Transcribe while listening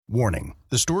Warning.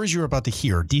 The stories you're about to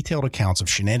hear are detailed accounts of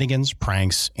shenanigans,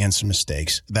 pranks, and some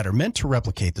mistakes that are meant to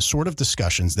replicate the sort of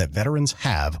discussions that veterans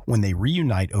have when they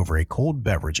reunite over a cold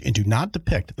beverage and do not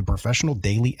depict the professional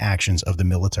daily actions of the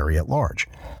military at large.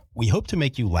 We hope to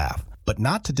make you laugh, but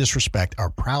not to disrespect our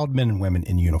proud men and women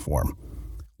in uniform.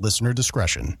 Listener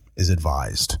discretion is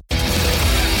advised.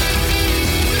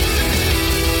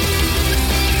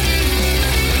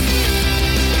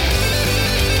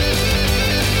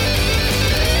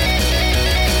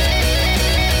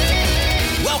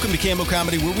 Welcome to Cammo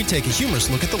Comedy, where we take a humorous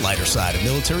look at the lighter side of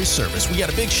military service. We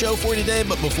got a big show for you today,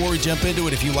 but before we jump into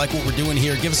it, if you like what we're doing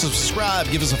here, give us a subscribe,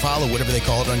 give us a follow, whatever they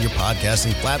call it on your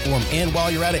podcasting platform. And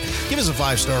while you're at it, give us a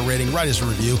 5-star rating, write us a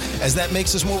review, as that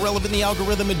makes us more relevant in the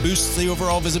algorithm and boosts the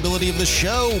overall visibility of the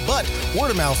show. But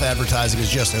word-of-mouth advertising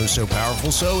is just so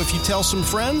powerful, so if you tell some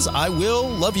friends, I will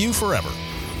love you forever.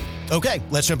 Okay,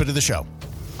 let's jump into the show.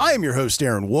 I am your host,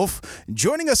 Aaron Wolf.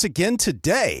 Joining us again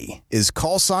today is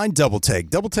call sign Double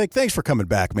Take. Double Take, thanks for coming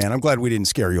back, man. I'm glad we didn't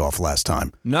scare you off last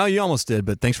time. No, you almost did,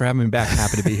 but thanks for having me back.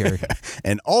 Happy to be here.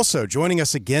 And also joining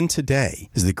us again today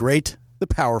is the great, the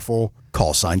powerful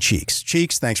call sign Cheeks.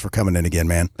 Cheeks, thanks for coming in again,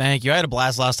 man. Thank you. I had a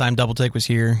blast last time Double Take was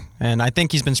here, and I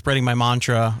think he's been spreading my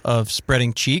mantra of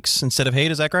spreading cheeks instead of hate.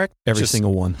 Is that correct? Every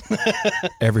single one.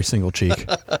 Every single cheek.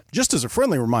 Just as a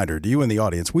friendly reminder to you in the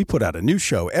audience, we put out a new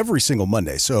show every single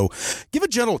Monday, so give a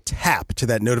gentle tap to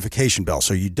that notification bell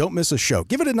so you don't miss a show.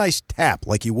 Give it a nice tap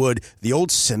like you would the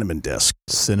old cinnamon disc.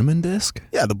 Cinnamon disc?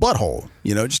 Yeah, the butthole.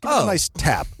 You know, just give it a nice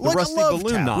tap. The like rusty a love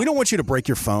balloon tap. knot. We don't want you to break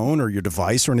your phone or your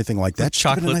device or anything like that. Just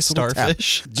give it a Chocolate nice little tap.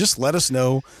 starfish. Just let us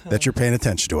know that you're paying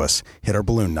attention to us. Hit our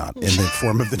balloon knot in the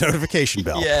form of the notification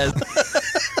bell. Yes.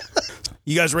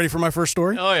 You guys ready for my first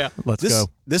story? Oh, yeah. Let's go.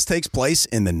 This takes place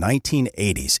in the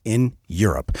 1980s in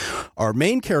Europe. Our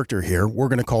main character here, we're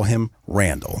going to call him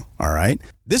Randall, all right?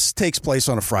 This takes place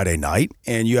on a Friday night,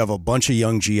 and you have a bunch of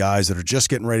young GIs that are just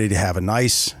getting ready to have a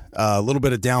nice little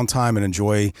bit of downtime and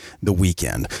enjoy the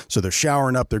weekend. So they're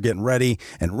showering up, they're getting ready,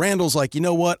 and Randall's like, you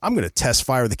know what? I'm going to test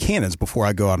fire the cannons before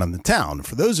I go out on the town.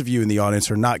 For those of you in the audience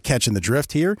who are not catching the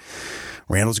drift here,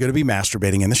 Randall's going to be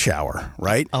masturbating in the shower,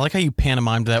 right? I like how you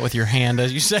pantomimed that with your hand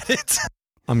as you said it.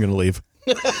 I'm going to leave.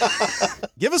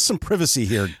 Give us some privacy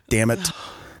here, damn it.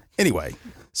 Anyway,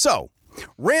 so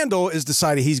Randall is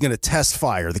deciding he's going to test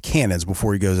fire the cannons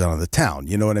before he goes out of the town.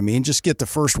 You know what I mean? Just get the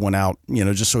first one out, you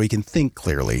know, just so he can think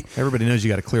clearly. Everybody knows you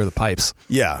got to clear the pipes.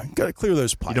 Yeah, got to clear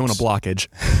those pipes. You don't want a blockage.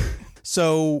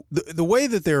 So the way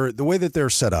that they're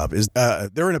set up is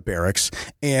they're in a barracks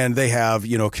and they have,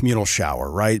 you know, a communal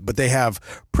shower, right? But they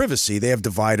have privacy, they have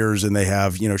dividers, and they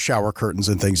have, you know, shower curtains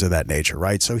and things of that nature,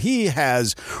 right? So he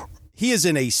is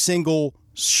in a single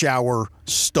shower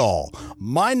stall,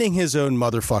 minding his own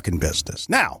motherfucking business.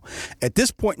 Now, at this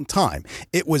point in time,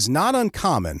 it was not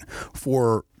uncommon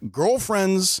for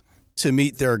girlfriends to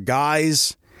meet their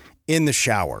guys in the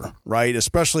shower, right?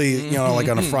 Especially, you know, like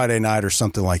on a Friday night or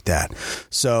something like that.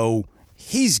 So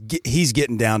he's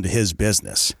getting down to his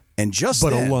business. And just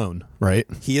then, alone, right?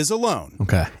 He is alone.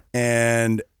 Okay.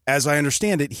 And as I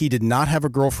understand it, he did not have a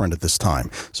girlfriend at this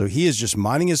time. So he is just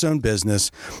minding his own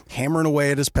business, hammering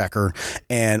away at his pecker.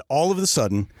 And all of a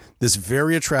sudden, this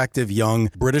very attractive young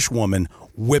British woman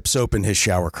whips open his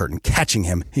shower curtain, catching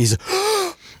him. He's...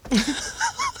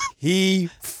 He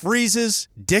freezes,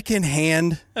 dick in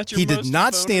hand. He did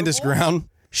not stand his ground.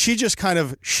 She just kind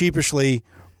of sheepishly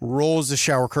rolls the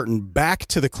shower curtain back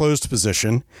to the closed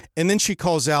position. And then she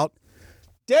calls out,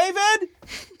 David!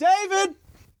 David!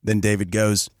 Then David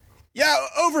goes, yeah,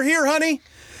 over here, honey.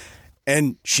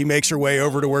 And she makes her way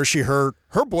over to where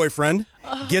her boyfriend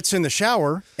gets in the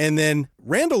shower. And then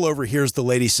Randall overhears the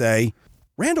lady say,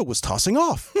 Randall was tossing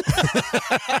off.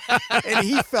 And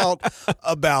he felt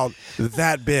about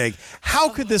that big. How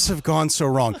could this have gone so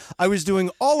wrong? I was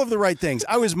doing all of the right things.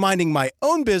 I was minding my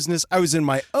own business. I was in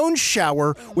my own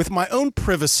shower with my own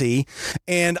privacy,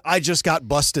 and I just got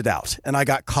busted out, and I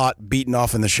got caught beaten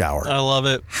off in the shower. I love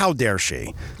it. How dare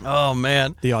she? Oh,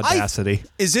 man. The audacity.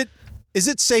 Is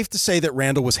it safe to say that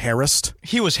Randall was harassed?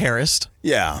 He was harassed.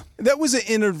 Yeah. That was an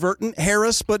inadvertent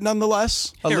harass, but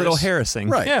nonetheless. A little harassing.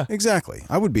 Right. Yeah. Exactly.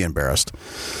 I would be embarrassed.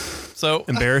 So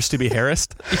Embarrassed to be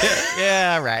harassed?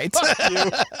 yeah, right.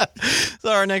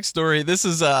 So our next story, this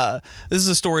is a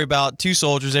story about two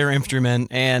soldiers. They were infantrymen,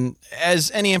 and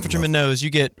as any infantryman knows,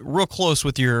 you get real close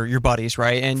with your buddies,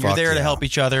 right? And you're there to help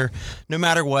each other no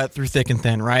matter what, through thick and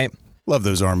thin, right? Love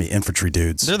those Army infantry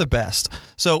dudes. They're the best.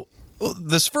 So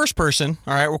this first person,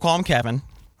 all right, we'll call him Kevin.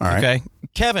 All right. Okay.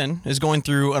 Kevin is going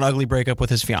through an ugly breakup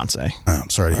with his fiance. Oh, I'm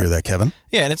sorry to hear that, Kevin.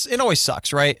 Yeah, and it always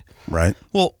sucks, right? Right.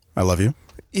 Well, I love you.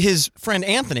 his friend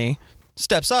Anthony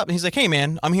steps up and he's like, hey,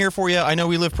 man, I'm here for you. I know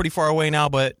we live pretty far away now,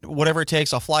 but whatever it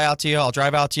takes, I'll fly out to you. I'll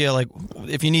drive out to you. Like,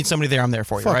 if you need somebody there, I'm there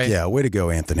for you, Fuck right? yeah. Way to go,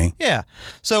 Anthony. Yeah.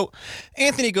 So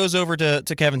Anthony goes over to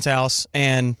Kevin's house,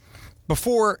 and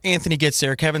before Anthony gets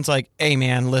there, Kevin's like, hey,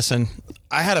 man, listen,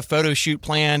 I had a photo shoot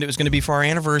planned. It was going to be for our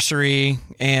anniversary,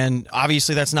 and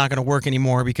obviously that's not going to work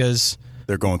anymore because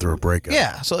they're going through a breakup.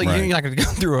 Yeah, so like, Right. you're not going to go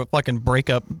through a fucking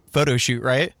breakup photo shoot,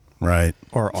 right? Right.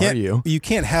 Or are you? You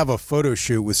can't have a photo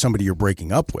shoot with somebody you're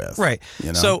breaking up with. Right. You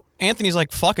know? So Anthony's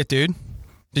like, fuck it, dude.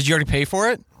 Did you already pay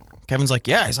for it? Kevin's like,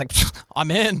 yeah. He's like,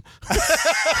 I'm in.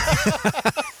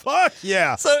 Fuck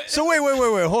yeah. So wait.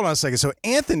 Hold on a second. So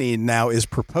Anthony now is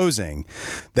proposing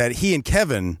that he and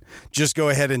Kevin just go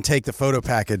ahead and take the photo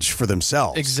package for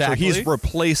themselves. So Exactly. he's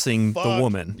replacing the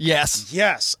woman. Yes.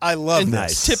 Yes, I love In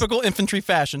this. typical infantry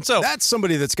fashion. So That's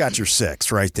somebody that's got your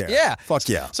six right there. yeah. Fuck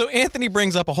yeah. So Anthony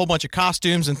brings up a whole bunch of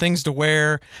costumes and things to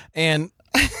wear, and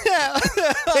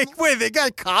Wait, they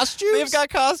got costumes? they've got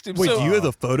costumes. Wait, so, do you have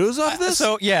the photos of this?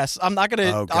 So yes, I'm not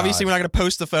gonna. Oh, God. Obviously, we're not gonna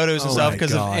post the photos and Oh, stuff my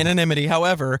because of God. anonymity.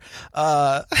 However,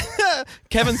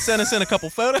 Kevin sent us in a couple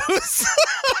photos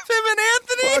of him and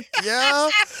Anthony. Fuck yeah.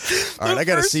 All right, I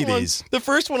got to see one- these. The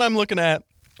first one I'm looking at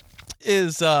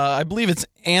is I believe it's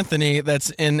Anthony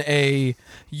that's in a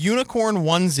unicorn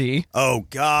onesie, Oh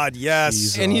God,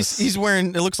 yes. and he's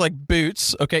wearing, it looks like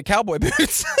boots, okay, cowboy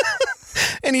boots.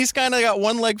 And he's kind of got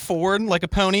one leg forward like a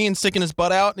pony and sticking his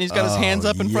butt out, and he's got his hands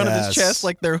up in front of his yes. chest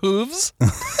like they're hooves.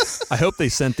 I hope they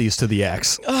sent these to the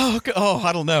ex. Oh,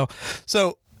 I don't know.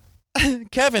 So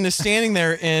Kevin is standing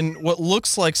there in what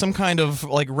looks like some kind of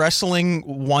like wrestling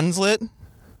onesie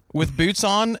with boots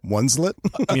on. One'slet?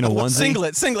 I mean, a onesie?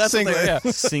 Singlet. That's what they- yeah.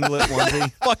 Singlet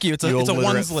onesie? Fuck you. It's a illiterate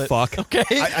onesie. fuck. Okay.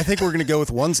 I think we're going to go with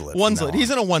one'slet. from Onesie. now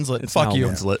He's on. in a onesie. It's Fuck now you.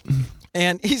 Onesie.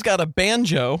 And he's got a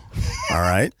banjo All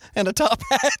right. and a top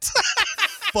hat.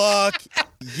 Fuck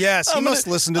yes. He must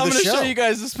listen to the I'm show. gonna show you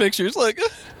guys this picture. It's like,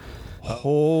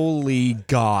 Holy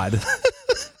God.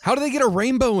 How do they get a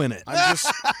rainbow in it? There's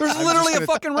literally a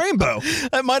fucking rainbow.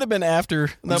 that might have been after.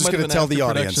 I'm just going to tell the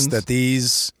audience that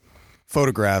these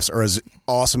photographs are as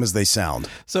awesome as they sound.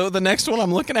 So the next one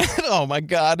I'm looking at, oh my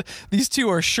God, these two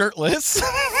are shirtless.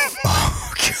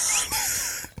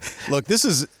 Look, this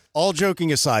is, all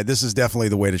joking aside, this is definitely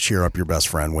the way to cheer up your best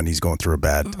friend when he's going through a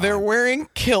bad time. They're wearing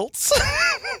kilts.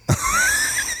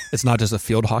 It's not just a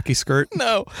field hockey skirt.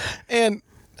 No. And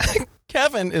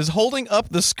Kevin is holding up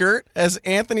the skirt as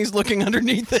Anthony's looking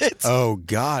underneath it Oh,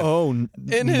 God. Oh,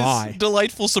 in his my.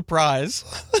 delightful surprise.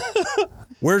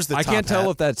 Where's the I top can't tell hat?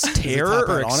 if that's top terror hat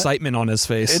or on it? excitement on his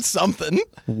face. It's something.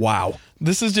 wow.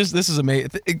 This is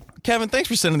amazing. Kevin, thanks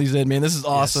for sending these in, man. This is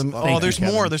awesome. Thank you, There's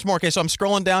Kevin. more. There's more. Okay, so I'm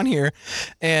scrolling down here,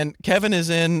 and Kevin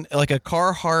is in like a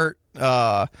Carhartt,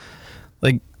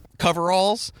 like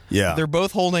coveralls. Yeah. They're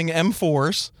both holding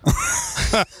M4s.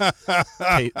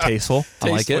 Tasteful. I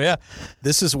like Tasteful, it. Yeah.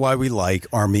 This is why we like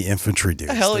Army infantry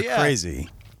dudes. Hell They're yeah. crazy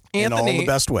in all the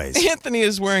best ways. Anthony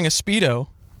is wearing a Speedo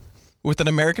with an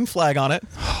American flag on it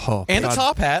Oh, and God, a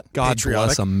top hat. God Patriotic.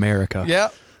 bless America. Yeah.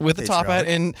 With the top hat,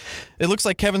 Patriotic. and it looks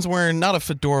like Kevin's wearing not a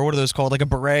fedora. What are those called? Like a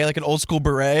beret, like an old school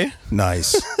beret.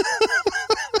 Nice.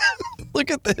 Look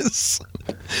at this.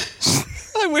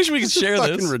 I wish we could share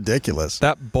Fucking this. ridiculous.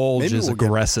 That bulge Maybe is we'll get-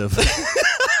 aggressive.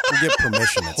 We'll get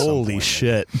permission at some Holy point.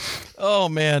 shit. Oh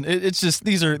man, it's just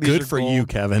these are Good are for gold. you,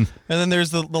 Kevin. And then there's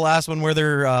the last one where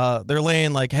they're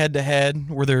laying like head to head,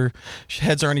 where their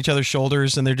heads are on each other's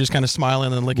shoulders, and they're just kind of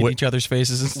smiling and licking What- each other's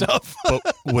faces and stuff. But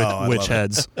with I which love it.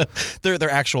 heads? they're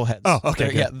actual heads. Oh, okay,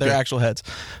 They're- yeah, good, they're good. actual heads.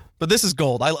 But this is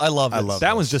gold. I love it. I love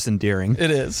That one's just endearing. it.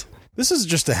 Is This is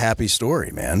just a happy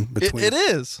story, man. Between it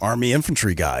is. Army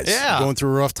infantry guys. Yeah. Going through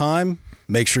a rough time,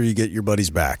 make sure you get your buddies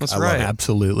back. That's I love right. it.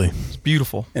 Absolutely. It's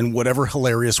beautiful. In whatever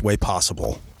hilarious way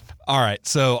possible. All right,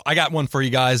 so I got one for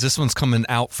you guys. This one's coming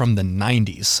out from the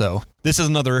 90s. So this is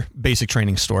another basic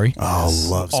training story. Oh,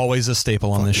 loves Always a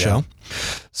staple on this yeah. show.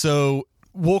 So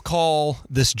we'll call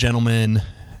this gentleman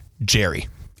Jerry.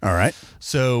 All right.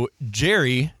 So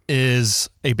Jerry is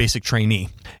a basic trainee.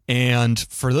 And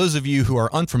for those of you who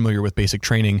are unfamiliar with basic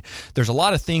training, there's a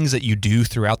lot of things that you do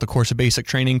throughout the course of basic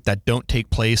training that don't take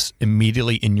place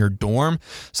immediately in your dorm.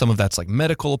 Some of that's like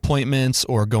medical appointments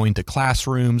or going to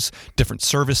classrooms, different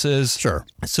services. Sure.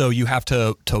 So you have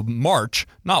to march,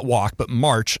 not walk, but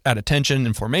march at attention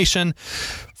and formation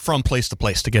from place to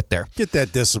place to get there. Get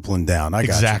that discipline down. I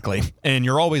got Exactly. And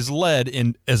you're always led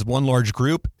in as one large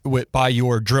group by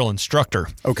your drill instructor.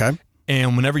 you. Okay.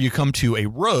 And whenever you come to a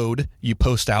road, you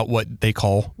post out what they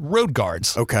call road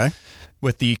guards. Okay.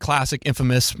 With the classic,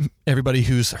 infamous, everybody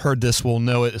who's heard this will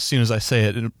know it as soon as I say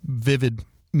it, a vivid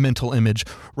mental image.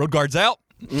 Road guards out.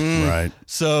 Right.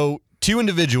 So two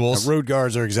individuals. Road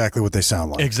guards are exactly what they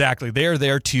sound like. Exactly. They're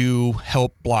there to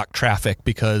help block traffic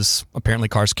because apparently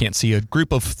cars can't see a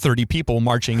group of 30 people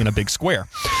marching in a big square.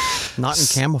 Not in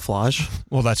camouflage.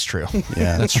 Well, that's true.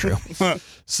 Yeah, that's true.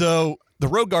 So the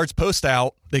road guards post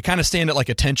out. They kind of stand at like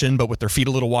attention, but with their feet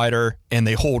a little wider, and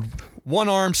they hold one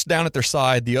arm down at their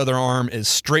side. The other arm is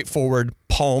straight forward,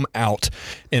 palm out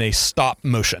in a stop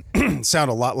motion. Sound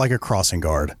a lot like a crossing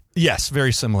guard. Yes,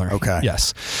 very similar. Okay.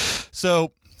 Yes.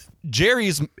 So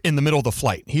Jerry's in the middle of the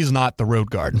flight. He's not the road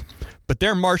guard, but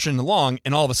they're marching along,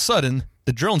 and all of a sudden,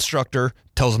 the drill instructor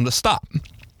tells them to stop.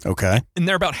 Okay. And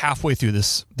they're about halfway through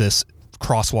this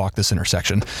crosswalk, this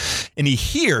intersection, and he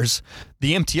hears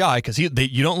the MTI because you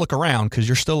don't look around because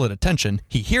you're still at attention.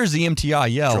 He hears the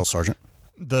MTI yell. Drill sergeant.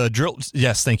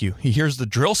 Yes, thank you. He hears the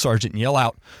drill sergeant yell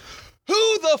out,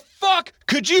 "Who the fuck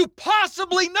could you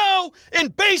possibly know in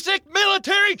basic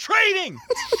military training?"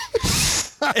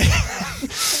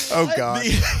 Oh, God.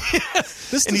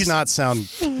 This does not sound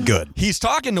good. He's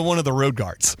talking to one of the road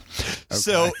guards. Okay.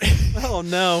 So, oh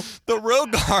no, the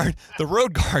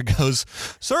road guard goes,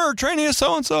 "Sir, training is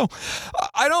so-and-so.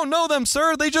 I don't know them,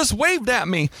 sir. They just waved at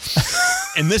me."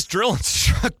 And this drill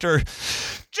instructor,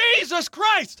 "Jesus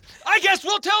Christ, I guess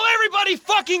we'll tell everybody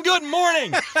fucking good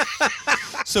morning."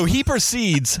 So he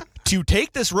proceeds to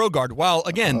take this road guard while,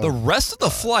 again, the rest of the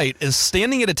flight is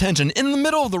standing at attention in the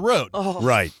middle of the road.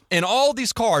 Right. And all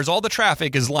these cars, all the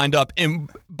traffic is lined up. And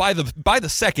by the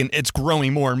second, it's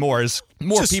growing more and more as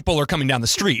more people are coming down the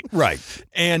street. Right.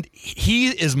 And he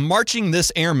is marching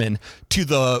this airman to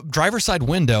the driver's side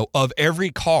window of every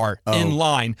car in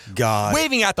line, God,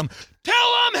 waving at them, "Tell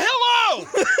them hello!"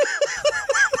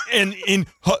 and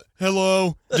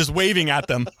hello, just waving at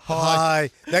them. Hi.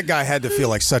 That guy had to feel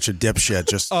like such a dipshit.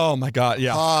 Just oh my God,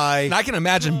 yeah. Hi. And I can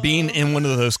imagine being in one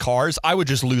of those cars. I would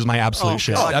just lose my absolute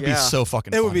shit. That'd be so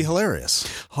fucking funny. It would be hilarious.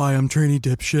 Hi, I'm trainee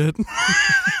dipshit.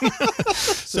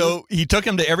 So he took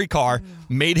him to every car,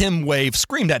 made him wave,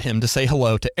 screamed at him to say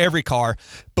hello to every car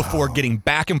before getting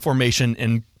back in formation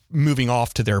and moving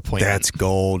off to their appointment. That's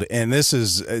gold. And it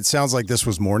sounds like this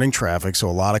was morning traffic, so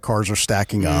a lot of cars are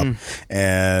stacking up.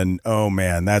 And oh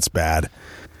man, that's bad.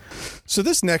 So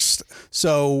this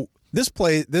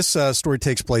story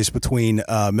takes place between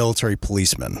military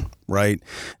policemen, right?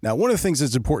 Now, one of the things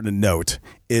that's important to note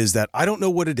is that I don't know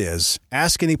what it is.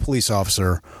 Ask any police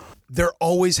officer. They're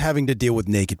always having to deal with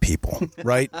naked people,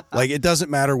 right? Like, it doesn't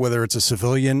matter whether it's a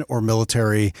civilian or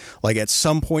military. Like, at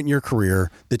some point in your career,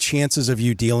 the chances of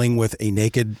you dealing with a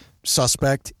naked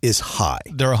suspect is high.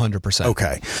 They're 100%.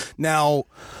 Okay. Now,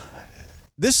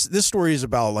 this story is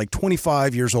about like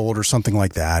 25 years old or something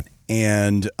like that.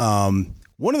 And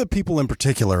one of the people in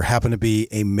particular happened to be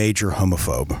a major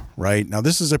homophobe, right? Now,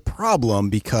 this is a problem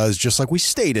because just like we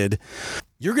stated,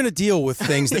 you're going to deal with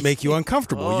things that make you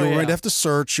uncomfortable. You're going to have to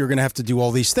search. You're going to have to do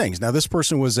all these things. Now, this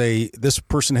person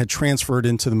had transferred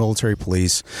into the military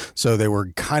police, so they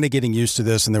were kind of getting used to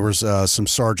this. And there was some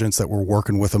sergeants that were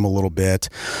working with him a little bit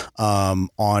on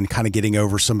kind of getting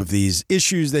over some of these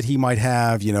issues that he might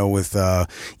have, with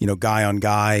guy on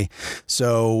guy.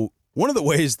 So one of the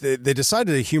ways that they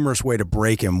decided a humorous way to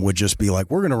break him would just be like,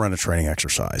 we're going to run a training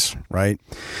exercise, right?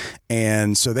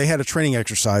 And so they had a training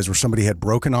exercise where somebody had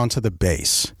broken onto the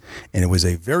base, and it was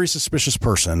a very suspicious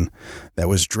person that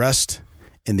was dressed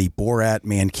in the Borat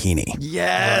mankini.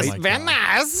 Yes, right? very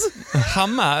nice. How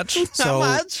much? So, How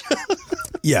much?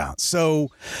 Yeah, so...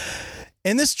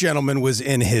 And this gentleman was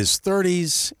in his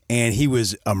 30s, and he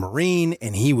was a Marine,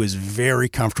 and he was very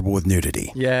comfortable with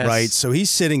nudity. Yes. Right? So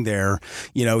he's sitting there,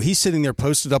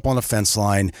 posted up on a fence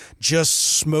line, just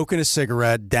smoking a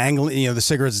cigarette, dangling, the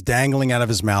cigarette's dangling out of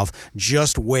his mouth,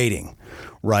 just waiting,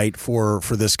 right, for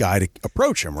this guy to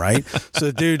approach him, right? So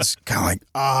the dude's kind of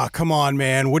like, come on,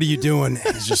 man, what are you doing?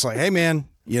 He's just like, hey, man,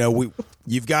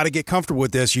 you've got to get comfortable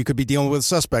with this. You could be dealing with a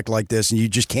suspect like this, and you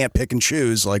just can't pick and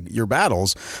choose like your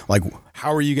battles. Like,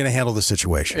 how are you going to handle the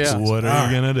situation? Yeah. What are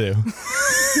you going to do?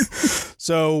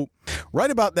 So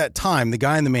right about that time, the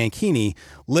guy in the mankini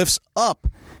lifts up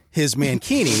his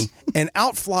mankini and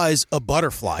out flies a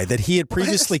butterfly that he had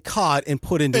previously caught and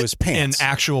put into his pants. An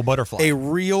actual butterfly. A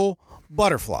real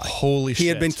butterfly. Holy shit. He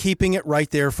had been keeping it right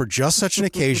there for just such an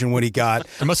occasion when he got...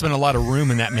 There must have been a lot of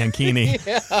room in that mankini.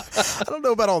 I don't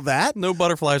know about all that. No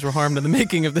butterflies were harmed in the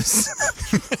making of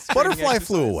this. Butterfly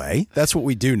flew away. That's what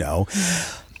we do know.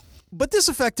 But this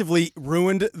effectively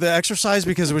ruined the exercise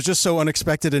because it was just so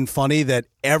unexpected and funny that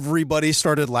everybody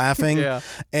started laughing. Yeah.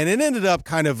 And it ended up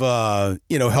kind of,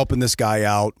 helping this guy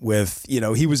out with,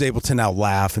 he was able to now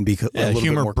laugh and be a little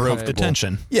humor bit more broke comfortable. the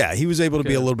tension. Yeah, he was able to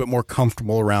be a little bit more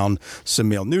comfortable around some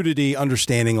male nudity,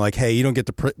 understanding like, hey, you don't get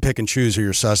to pick and choose who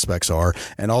your suspects are.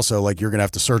 And also, like, you're going to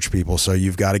have to search people, so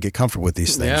you've got to get comfortable with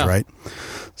these things, right?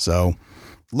 So...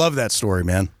 love that story,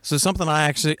 man. So something I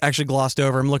actually glossed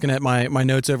over. I'm looking at my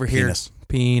notes over here.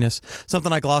 Penis.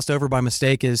 Something I glossed over by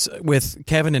mistake is with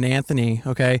Kevin and Anthony,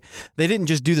 okay? They didn't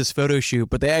just do this photo shoot,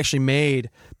 but they actually made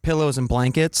pillows and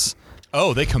blankets.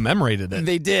 Oh, they commemorated it.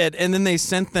 They did, and then they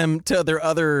sent them to their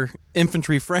other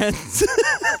infantry friends.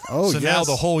 So now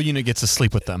the whole unit gets to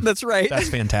sleep with them. That's right. That's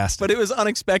fantastic. But it was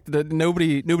unexpected that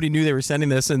nobody knew they were sending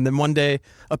this, and then one day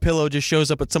a pillow just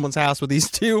shows up at someone's house with these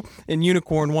two in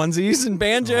unicorn onesies and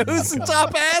banjos and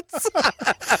top hats.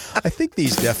 I think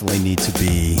these definitely need to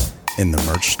be in the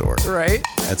merch store, right?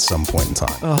 At some point in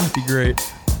time. Oh, that'd be great.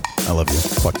 I love you.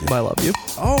 Fuck you. I love you.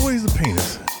 Always the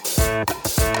penis.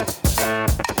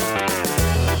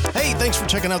 Hey, thanks for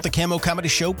checking out the Cammo Comedy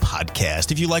Show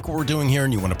podcast. If you like what we're doing here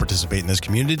and you want to participate in this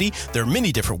community, there are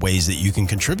many different ways that you can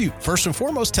contribute. First and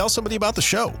foremost, tell somebody about the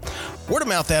show. Word of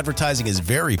mouth advertising is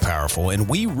very powerful, and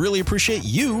we really appreciate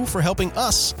you for helping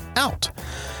us out.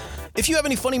 If you have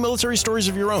any funny military stories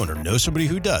of your own or know somebody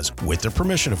who does, with their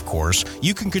permission, of course,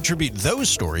 you can contribute those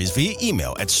stories via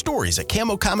email at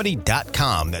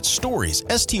stories@cammocomedy.com. That's stories,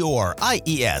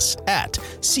 STORIES, at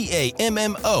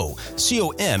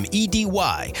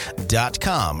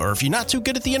CAMMOCOMEDY.com. Or if you're not too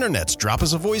good at the internet, drop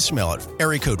us a voicemail at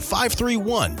area code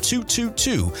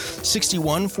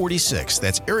 531-222-6146.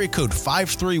 That's area code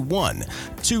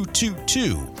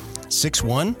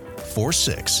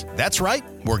 531-222-6146. That's right,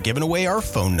 we're giving away our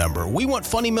phone number. We want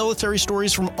funny military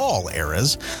stories from all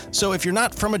eras. So if you're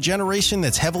not from a generation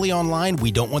that's heavily online,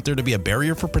 we don't want there to be a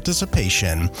barrier for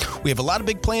participation. We have a lot of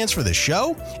big plans for this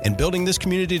show and building this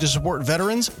community to support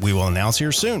veterans. We will announce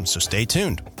here soon, so stay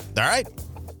tuned. All right,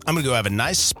 I'm going to go have a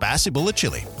nice spicy bowl of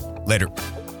chili. Later.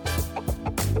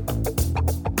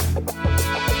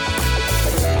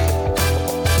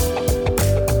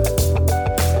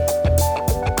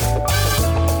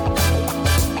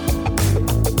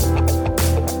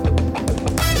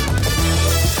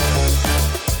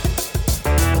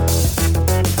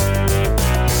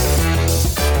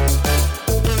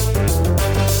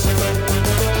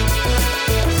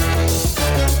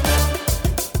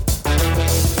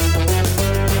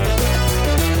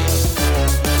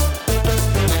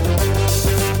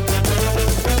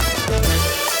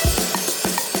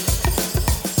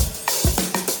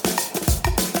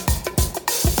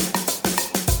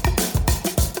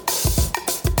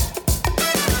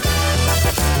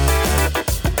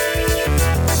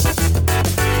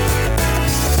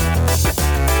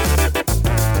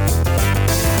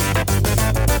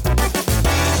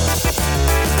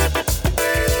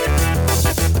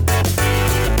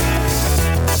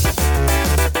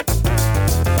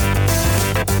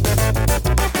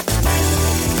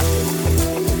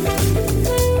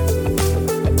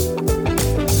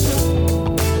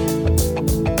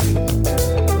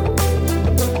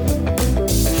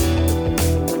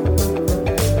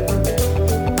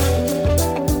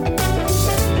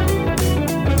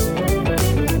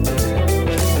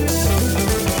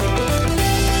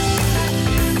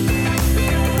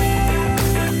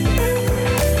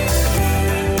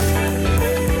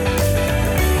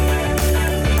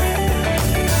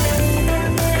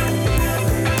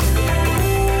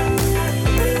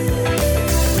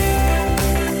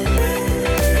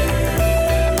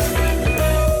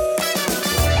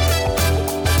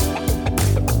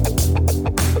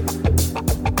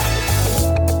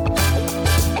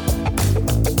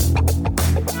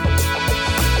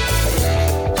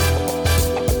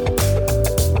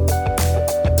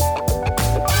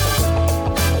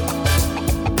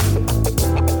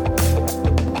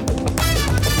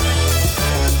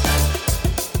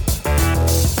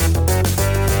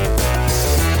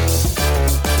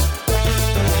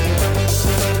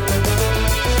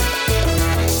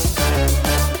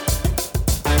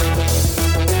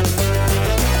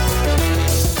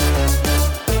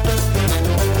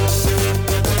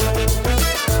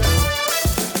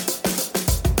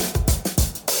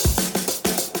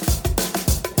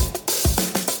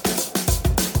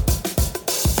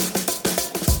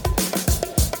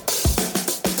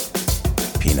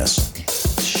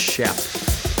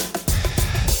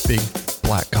 Big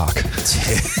black cock.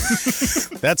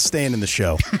 That's staying in the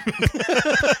show.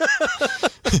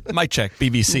 Mic check.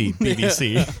 BBC.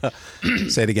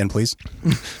 Say it again, please.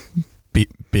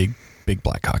 Big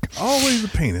black cock. Always the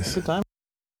penis. Good time.